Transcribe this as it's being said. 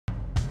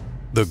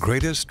The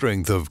greatest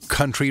strength of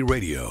country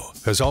radio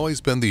has always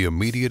been the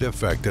immediate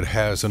effect it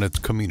has on its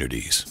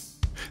communities.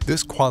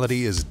 This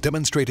quality is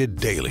demonstrated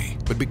daily,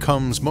 but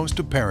becomes most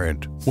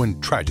apparent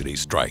when tragedy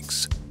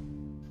strikes.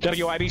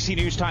 WIBC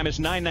News Time is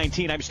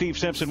 9:19. I'm Steve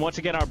Simpson. Once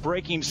again, our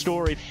breaking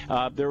story.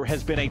 There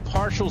has been a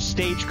partial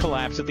stage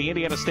collapse at the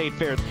Indiana State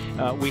Fair.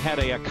 We had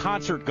a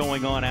concert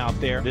going on out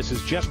there. This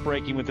is just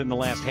breaking within the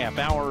last half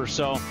hour or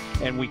so,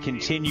 and we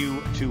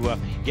continue to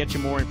get you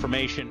more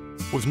information.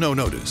 With no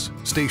notice,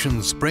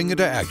 stations spring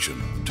into action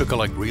to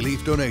collect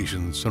relief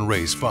donations and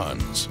raise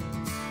funds.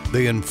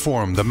 They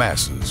inform the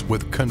masses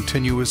with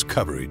continuous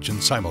coverage and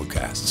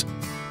simulcasts,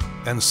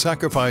 and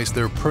sacrifice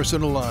their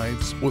personal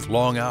lives with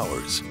long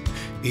hours,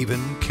 even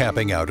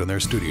camping out in their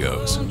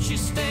studios. Won't you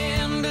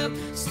stand up,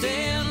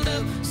 stand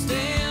up,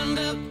 stand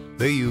up?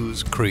 They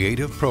use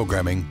creative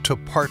programming to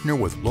partner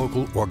with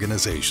local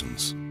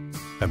organizations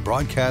and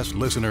broadcast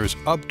listeners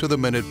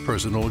up-to-the-minute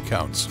personal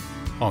accounts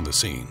on the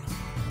scene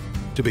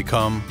to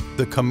become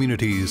the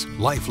community's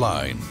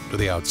lifeline to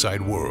the outside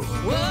world.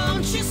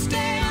 Won't you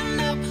stand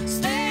up,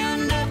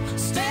 stand up,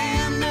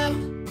 stand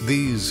up?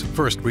 These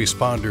first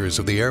responders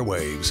of the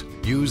airwaves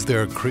use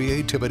their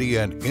creativity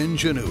and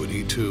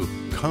ingenuity to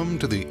come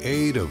to the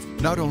aid of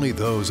not only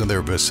those in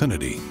their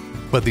vicinity,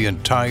 but the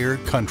entire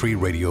country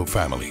radio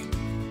family.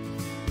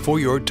 For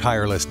your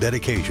tireless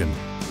dedication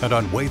and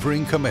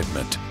unwavering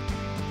commitment,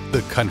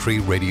 the Country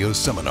Radio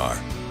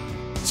Seminar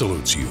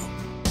salutes you.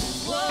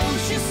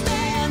 Won't you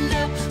stand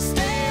up,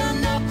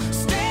 stand up,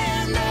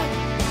 stand up?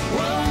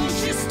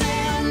 Won't you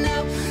stand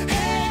up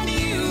and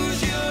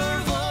use your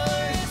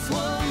voice?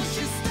 Won't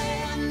you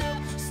stand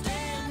up,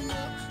 stand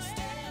up,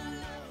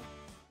 stand up?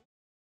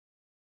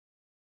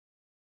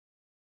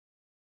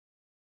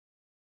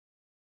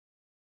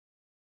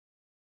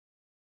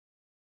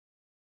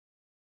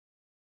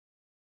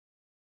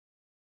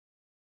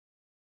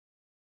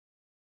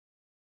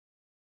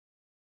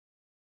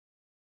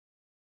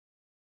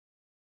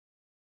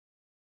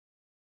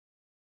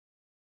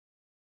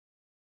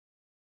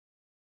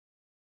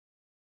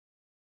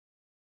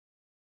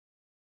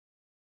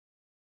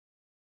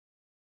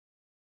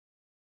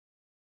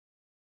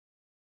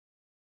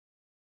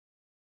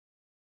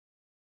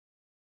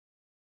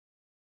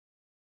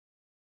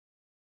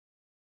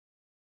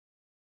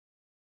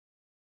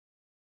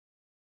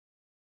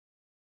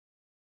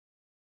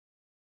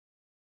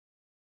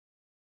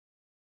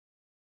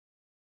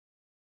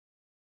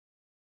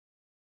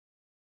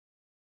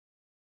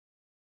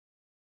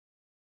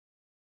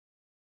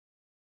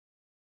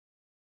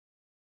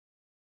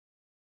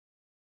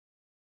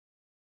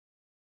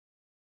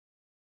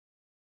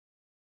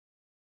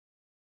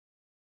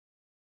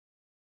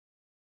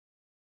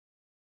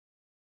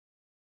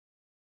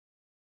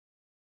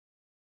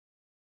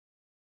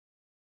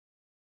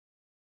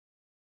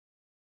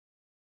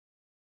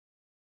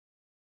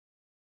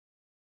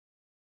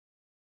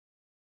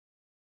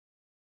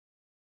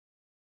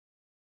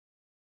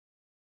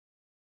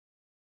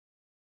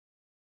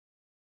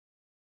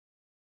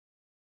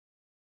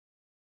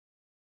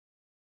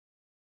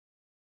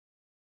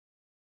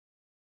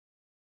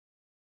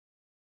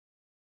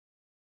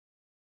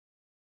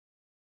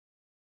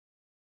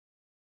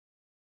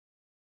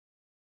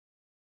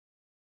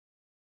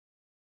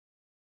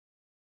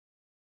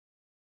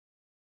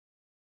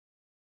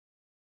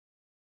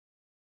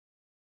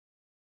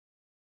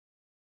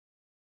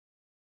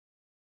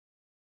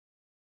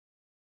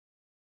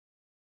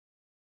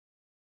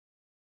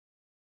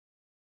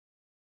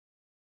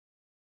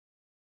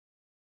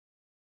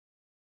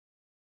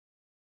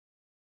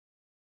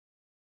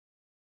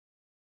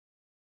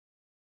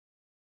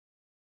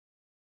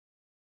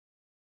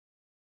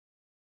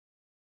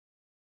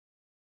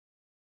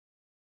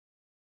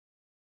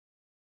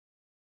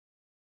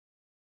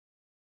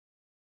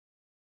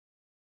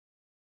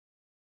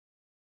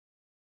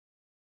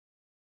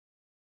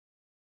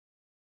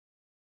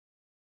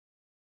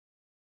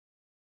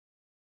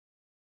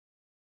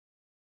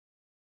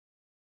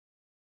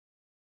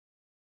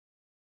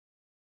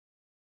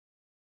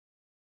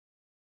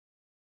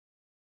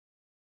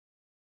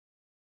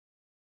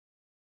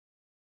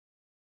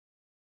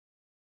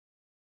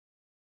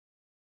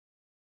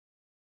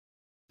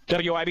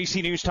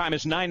 WIBC News Time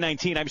is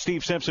 9:19. I'm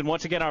Steve Simpson.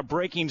 Once again, our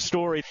breaking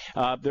story.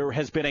 There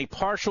has been a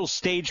partial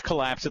stage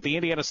collapse at the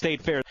Indiana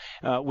State Fair.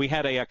 We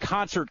had a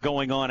concert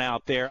going on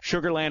out there.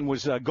 Sugarland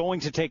was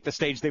going to take the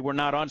stage. They were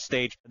not on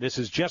stage. This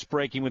is just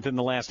breaking within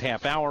the last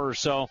half hour or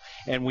so,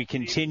 and we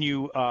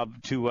continue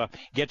to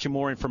get you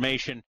more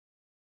information.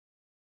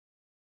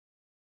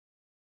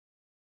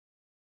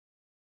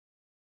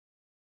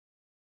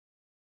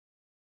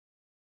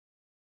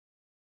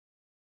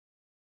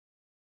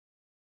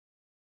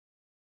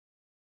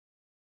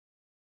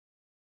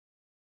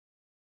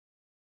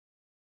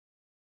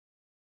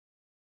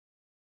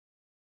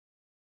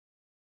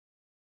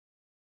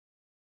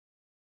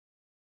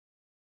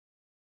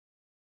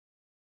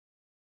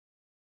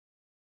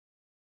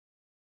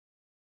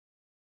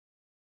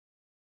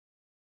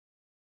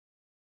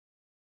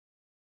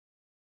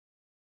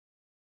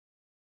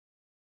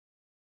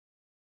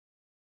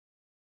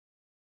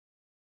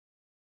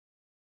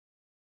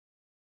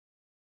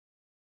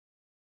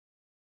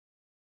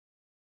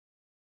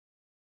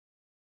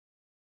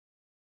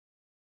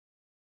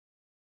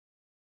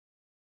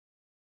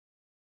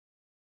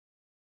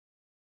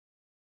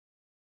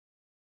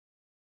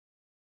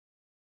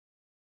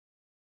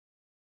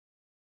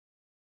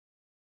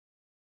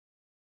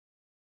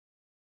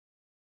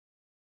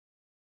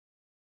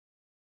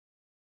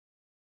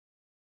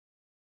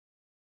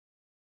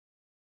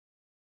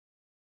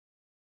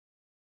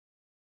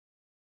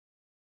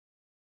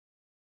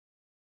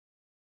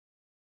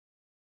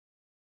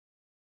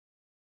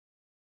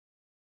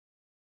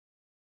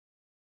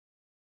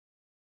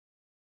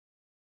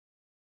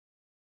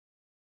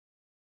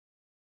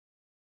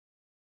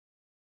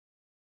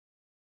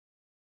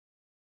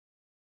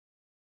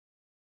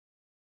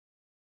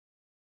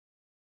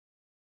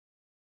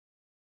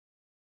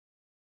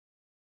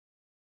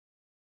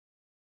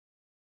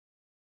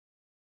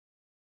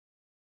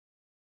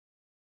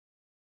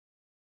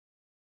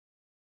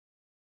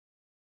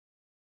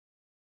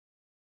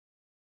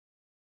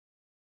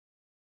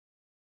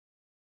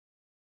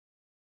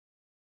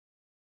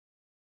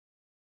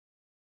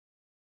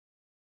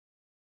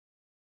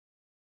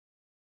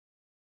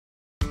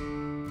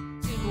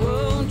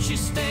 Won't you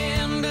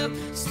stand up,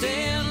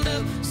 stand